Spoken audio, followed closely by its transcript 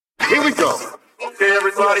Here we go. Okay,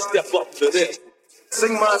 everybody, step up to this.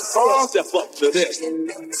 Sing my song, step up to this.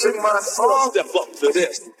 Sing my song, step up to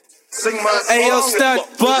this. Sing my song. Hey, yo, stud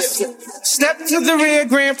bust. Step to the rear,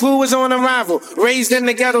 Grandpa was on arrival. Raised in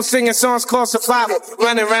the ghetto, singing songs called survival.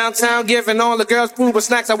 Running around town, giving all the girls booba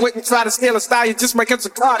snacks. I wouldn't try to steal a style, you just might get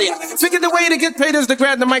some cardio. Figured the way to get paid is to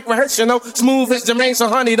grab the mic rehearse, you know. Smooth as Jermaine, so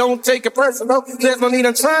honey, don't take it personal. There's no need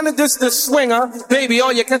in trying to diss the swinger. Baby,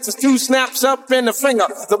 all you catch is 2 snaps up in the finger.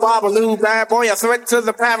 The Babaloo, bad boy, a threat to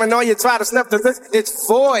the paranoia. You try to step to this, it's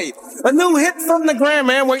void. A new hit from the Grand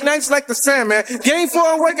Man, work nights like the Sandman. Game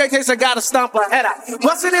for a work in case I gotta stomp her head out.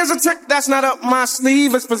 Plus it is a trick that's not up my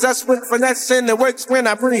sleeve. It's possessed with finesse and it works when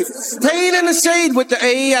I breathe. Paid in the shade with the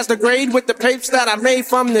A as the grade with the papes that I made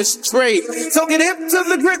from this trade. So get hip to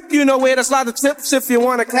the grip, you know where to slide the tips if you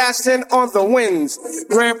want to cash in on the wins.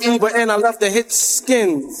 Grand Uber and I love to hit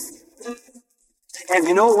skins. And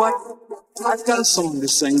you know what? I've got a song to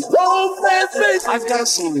sing. I've got a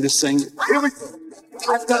song to sing. Here we go.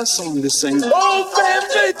 I've got a song to sing.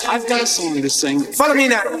 I've got a song to sing. Follow me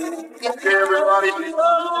now. Okay, everybody.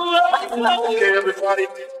 Okay, everybody.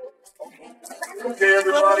 Okay,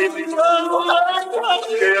 everybody.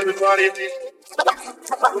 Okay, everybody.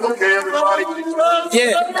 Okay, everybody.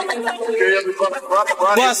 Yeah. Okay, everybody.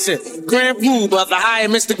 Bust it. Grand Pooba, the high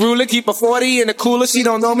Mr. Gruler, keep a 40 in the cooler. She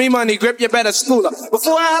don't know me, money grip, you better school her.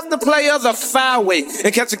 Before I have to play her the foul way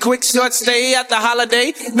and catch a quick short stay at the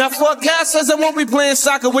holiday. Now forecast says I won't be playing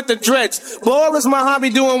soccer with the dreads. Ball is my hobby,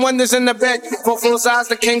 doing wonders in the bed. For full size,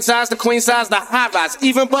 the king size, the queen size, the high rise.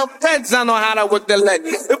 Even bump beds, I know how to work the lead.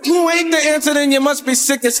 If Pooh ain't the answer, then you must be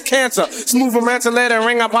sick as cancer. Smooth romantic letter,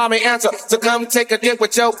 ring up, me answer. So come take a dip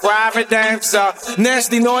with your private dancer.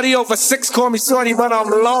 Nasty, naughty, over 6, call me shorty, but I'm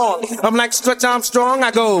long. I'm like Stretch Armstrong,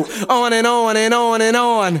 I go on and on and on and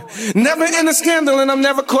on. Never in a scandal and I'm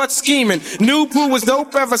never caught scheming. Knew Pooh was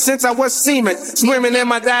dope ever since I was semen. Swimming in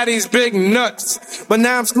my daddy's big nuts. But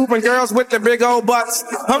now I'm scooping girls with the big old butts.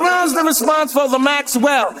 Around's the response for the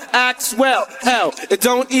Maxwell. Axwell, hell, it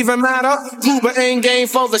don't even matter. Pooba ain't game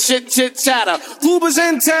for the shit chatter. Pooba's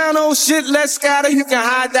in town, oh shit, let's scatter. You can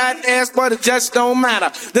hide that ass, but it just don't matter.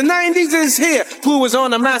 The 90s is here, Pooh was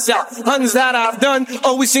on the mass out. Huns that I've done,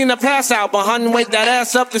 always seem to pass out. But hun, wake that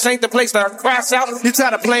ass up, this ain't the place to crash out. You try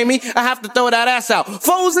to play me, I have to throw that ass out.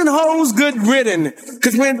 Foes and hoes, good ridden.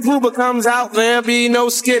 Cause when Pooba comes out, there'll be no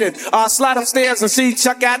skidding. I'll slide upstairs and see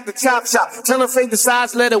Chuck at the chop shop. Tell her fade the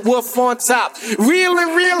sides, let it woof on top. Real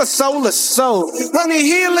and real, a soul to soul. Honey,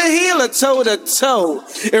 healer, toe to toe.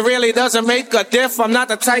 It really doesn't make a diff. I'm not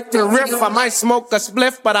the type to riff. I might smoke a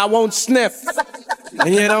spliff, but I won't sniff.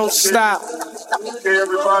 And you don't stop. Okay,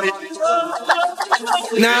 everybody.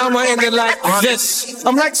 Now I'ma end it like this.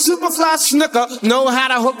 I'm like Superfly Snooker. Know how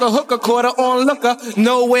to hook a hooker, quarter on looker.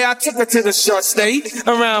 Know where I took her to the short stay.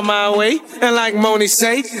 Around my way. And like Moni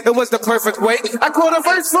say, it was the perfect way. I caught a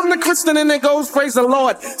verse from the Christian and it goes, praise the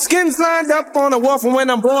Lord. Skins lined up on the wall from when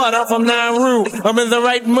I'm bored. I'm from Nauru. I'm in the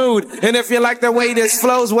right mood. And if you like the way this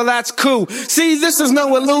flows, well that's cool. See, this is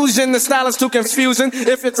no illusion. The style is too confusing.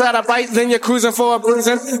 If you try to bite, then you're cruising for a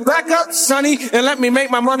bruising. Back up, sonny, and let me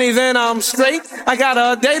make my money, then I'm straight. I got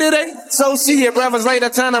a day today, so see your brothers later,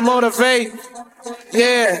 time to motivate.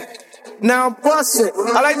 Yeah. Now bust it.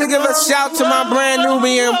 I like to give a shout to my brand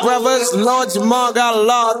Nubian brothers, Lord Jamal, got a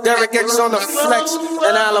law, Derek X on the flex,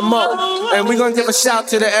 and Alamo. And we're gonna give a shout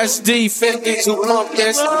to the SD50s who pumped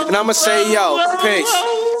this, and I'ma say yo, peace.